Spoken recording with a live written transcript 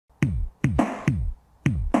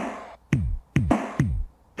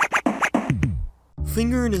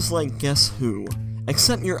Fingered is like Guess Who,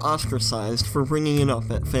 except you're ostracized for bringing it up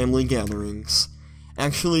at family gatherings.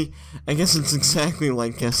 Actually, I guess it's exactly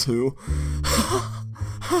like Guess Who.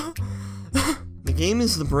 The game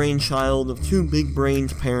is the brainchild of two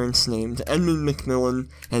big-brained parents named Edmund McMillen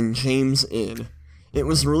and James Id. It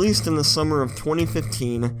was released in the summer of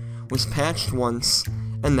 2015, was patched once,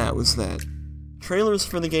 and that was that. Trailers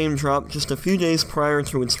for the game dropped just a few days prior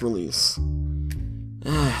to its release.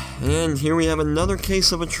 And here we have another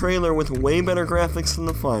case of a trailer with way better graphics than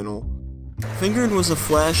the final. Fingered was a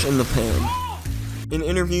flash in the pan. In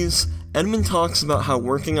interviews, Edmund talks about how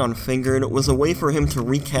working on Fingered was a way for him to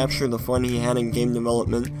recapture the fun he had in game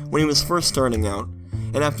development when he was first starting out,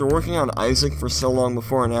 and after working on Isaac for so long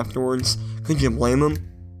before and afterwards, could you blame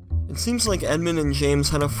him? It seems like Edmund and James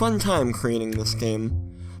had a fun time creating this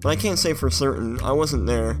game, but I can't say for certain, I wasn't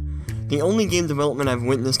there. The only game development I've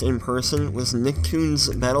witnessed in person was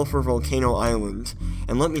Nicktoons' Battle for Volcano Island,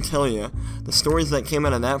 and let me tell you, the stories that came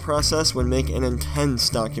out of that process would make an intense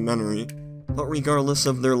documentary. But regardless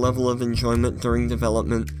of their level of enjoyment during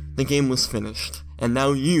development, the game was finished, and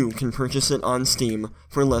now you can purchase it on Steam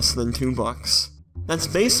for less than $2. That's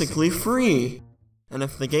basically free! And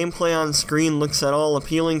if the gameplay on screen looks at all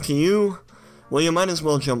appealing to you, well, you might as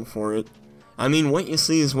well jump for it. I mean, what you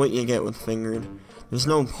see is what you get with Fingered. There's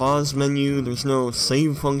no pause menu, there's no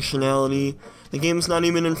save functionality, the game's not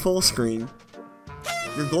even in full screen.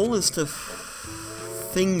 Your goal is to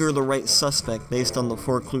finger the right suspect based on the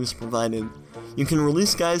 4 clues provided. You can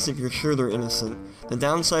release guys if you're sure they're innocent. The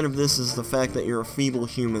downside of this is the fact that you're a feeble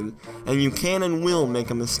human, and you can and will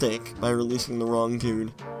make a mistake by releasing the wrong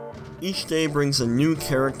dude. Each day brings a new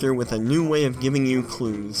character with a new way of giving you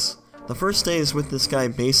clues. The first day is with this guy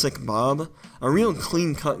Basic Bob, a real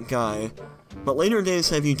clean-cut guy, but later days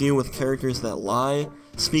have you deal with characters that lie,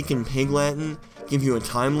 speak in Pig Latin, give you a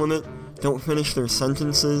time limit, don't finish their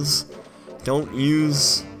sentences, don't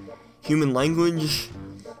use human language.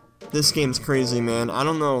 This game's crazy, man. I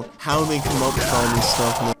don't know how they come up with all this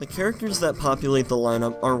stuff. The characters that populate the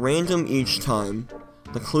lineup are random each time.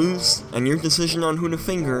 The clues, and your decision on who to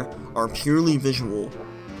finger, are purely visual.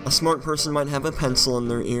 A smart person might have a pencil in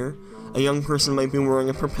their ear, a young person might be wearing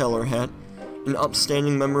a propeller hat, an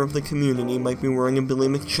upstanding member of the community might be wearing a Billy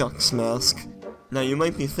McChucks mask. Now you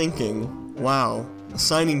might be thinking, wow,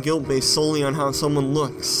 assigning guilt based solely on how someone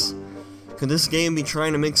looks. Could this game be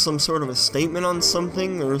trying to make some sort of a statement on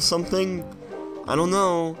something, or something? I don't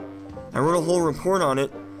know. I wrote a whole report on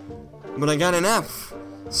it, but I got an F,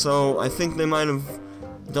 so I think they might have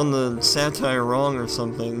done the satire wrong or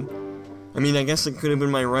something. I mean, I guess it could have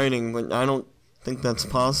been my writing, but I don't think that's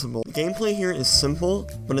possible. The gameplay here is simple,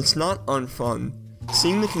 but it's not unfun.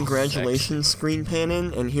 Seeing the congratulations screen pan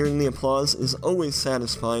in and hearing the applause is always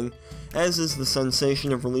satisfying, as is the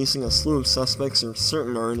sensation of releasing a slew of suspects you're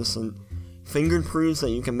certain are innocent. Fingered proves that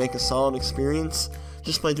you can make a solid experience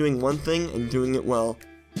just by doing one thing and doing it well.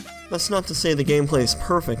 That's not to say the gameplay is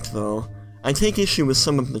perfect, though. I take issue with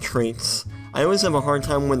some of the traits. I always have a hard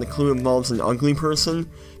time when the clue involves an ugly person,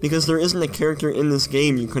 because there isn't a character in this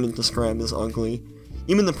game you couldn't describe as ugly.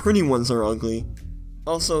 Even the pretty ones are ugly.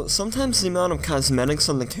 Also, sometimes the amount of cosmetics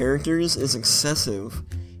on the characters is excessive.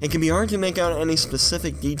 It can be hard to make out any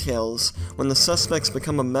specific details when the suspects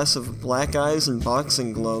become a mess of black eyes and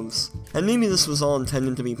boxing gloves. And maybe this was all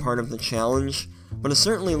intended to be part of the challenge, but it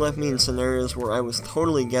certainly left me in scenarios where I was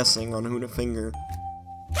totally guessing on who to finger.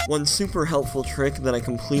 One super helpful trick that I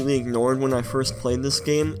completely ignored when I first played this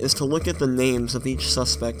game is to look at the names of each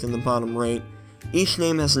suspect in the bottom right. Each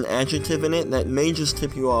name has an adjective in it that may just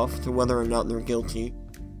tip you off to whether or not they're guilty.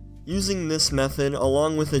 Using this method,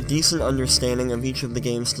 along with a decent understanding of each of the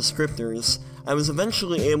game's descriptors, I was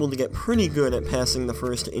eventually able to get pretty good at passing the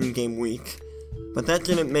first in-game week. But that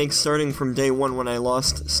didn't make starting from day 1 when I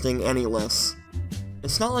lost sting any less.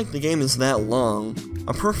 It's not like the game is that long.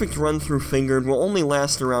 A perfect run through Fingered will only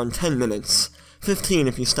last around 10 minutes, 15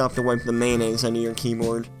 if you stop to wipe the mayonnaise out of your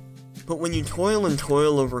keyboard. But when you toil and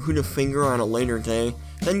toil over who to finger on a later day,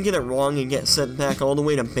 then get it wrong and get sent back all the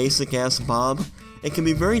way to basic-ass Bob, it can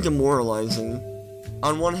be very demoralizing.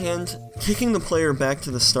 On one hand, kicking the player back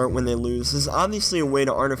to the start when they lose is obviously a way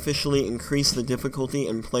to artificially increase the difficulty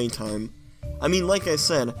and playtime. I mean, like I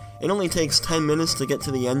said, it only takes 10 minutes to get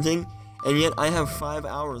to the ending, and yet I have 5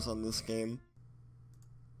 hours on this game.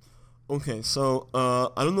 Okay, so,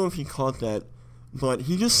 I don't know if he caught that, but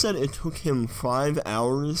he just said it took him 5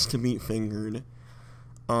 hours to beat Fingered.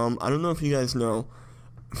 I don't know if you guys know,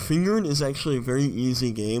 Fingered is actually a very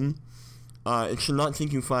easy game. It should not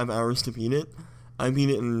take you 5 hours to beat it. I beat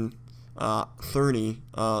it in, 30,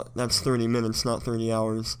 that's 30 minutes, not 30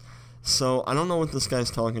 hours. So, I don't know what this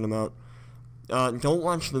guy's talking about. don't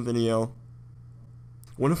watch the video.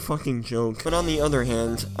 What a fucking joke. But on the other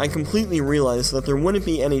hand, I completely realized that there wouldn't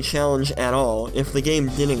be any challenge at all if the game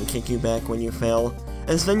didn't kick you back when you fail,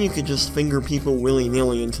 as then you could just finger people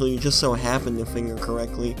willy-nilly until you just so happen to finger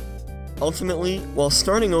correctly. Ultimately, while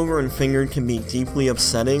starting over and fingered can be deeply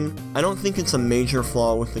upsetting, I don't think it's a major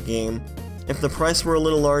flaw with the game. If the price were a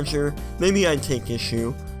little larger, maybe I'd take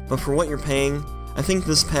issue, but for what you're paying, I think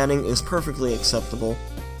this padding is perfectly acceptable.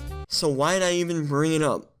 So why'd I even bring it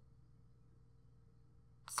up?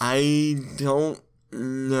 I don't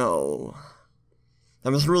know.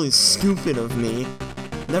 That was really stupid of me.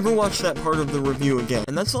 Never watch that part of the review again.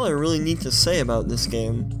 And that's all I really need to say about this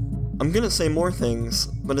game. I'm gonna say more things,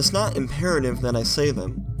 but it's not imperative that I say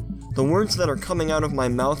them. The words that are coming out of my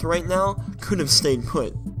mouth right now could have stayed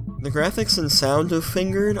put. The graphics and sound of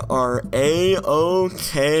Fingered are A-OK.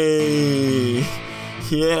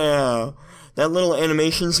 Yeah. That little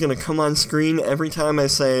animation's gonna come on screen every time I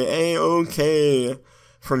say A-OK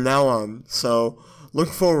from now on, so look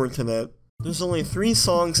forward to that. There's only 3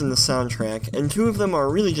 songs in the soundtrack, and 2 of them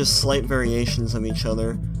are really just slight variations of each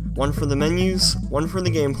other. One for the menus, one for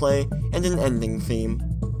the gameplay, and an ending theme.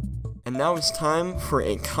 And now it's time for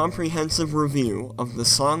a comprehensive review of the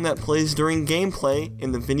song that plays during gameplay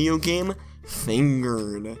in the video game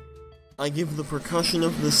Fingered. I give the percussion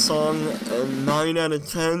of this song a 9 out of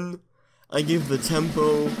 10. I give the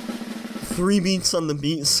tempo 3 beats on the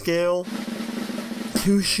beat scale,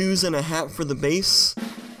 2 shoes and a hat for the bass,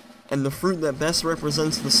 and the fruit that best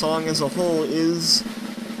represents the song as a whole is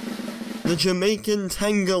the Jamaican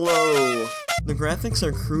Tangalo. The graphics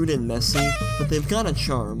are crude and messy, but they've got a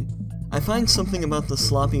charm. I find something about the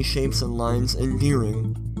sloppy shapes and lines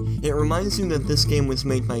endearing. It reminds you that this game was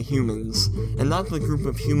made by humans, and not the group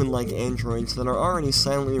of human-like androids that are already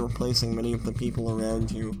silently replacing many of the people around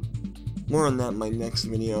you. More on that in my next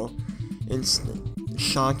video. It's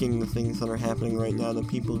shocking the things that are happening right now that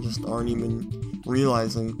people just aren't even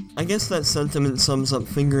realizing. I guess that sentiment sums up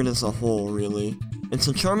Fingered as a whole, really. It's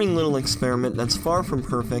a charming little experiment that's far from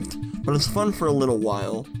perfect, but it's fun for a little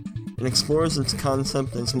while. It explores its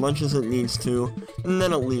concept as much as it needs to, and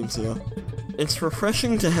then it leaves you. It's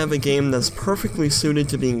refreshing to have a game that's perfectly suited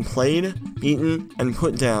to being played, beaten, and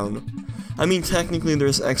put down. I mean, technically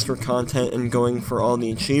there's extra content in going for all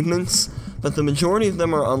the achievements, but the majority of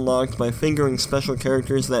them are unlocked by fingering special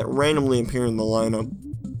characters that randomly appear in the lineup.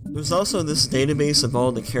 There's also this database of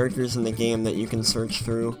all the characters in the game that you can search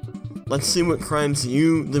through. Let's see what crimes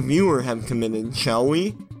you, the viewer, have committed, shall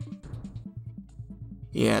we?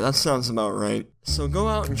 Yeah, that sounds about right. So go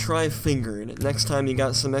out and try Fingered next time you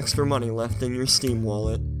got some extra money left in your Steam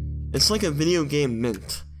wallet. It's like a video game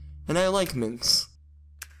mint, and I like mints.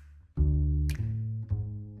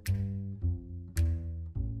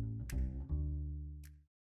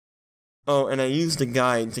 Oh, and I used a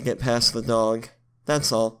guide to get past the dog.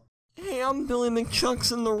 That's all. Hey, I'm Billy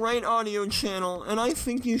McChucks in the right audio channel, and I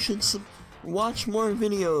think you should watch more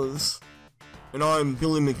videos. And I'm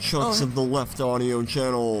Billy McChucks of the left audio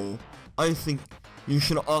channel. I think you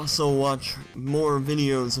should also watch more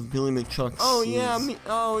videos of Billy McChucks. Oh yeah,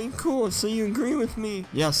 cool, so you agree with me?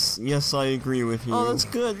 Yes, I agree with you. Oh, that's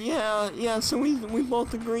good, yeah, so we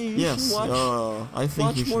both agree you should watch, I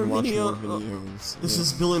think you should watch more videos. This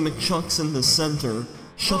is Billy McChucks in the center.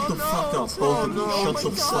 Shut the fuck up, both of you, shut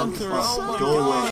the fuck up, go away.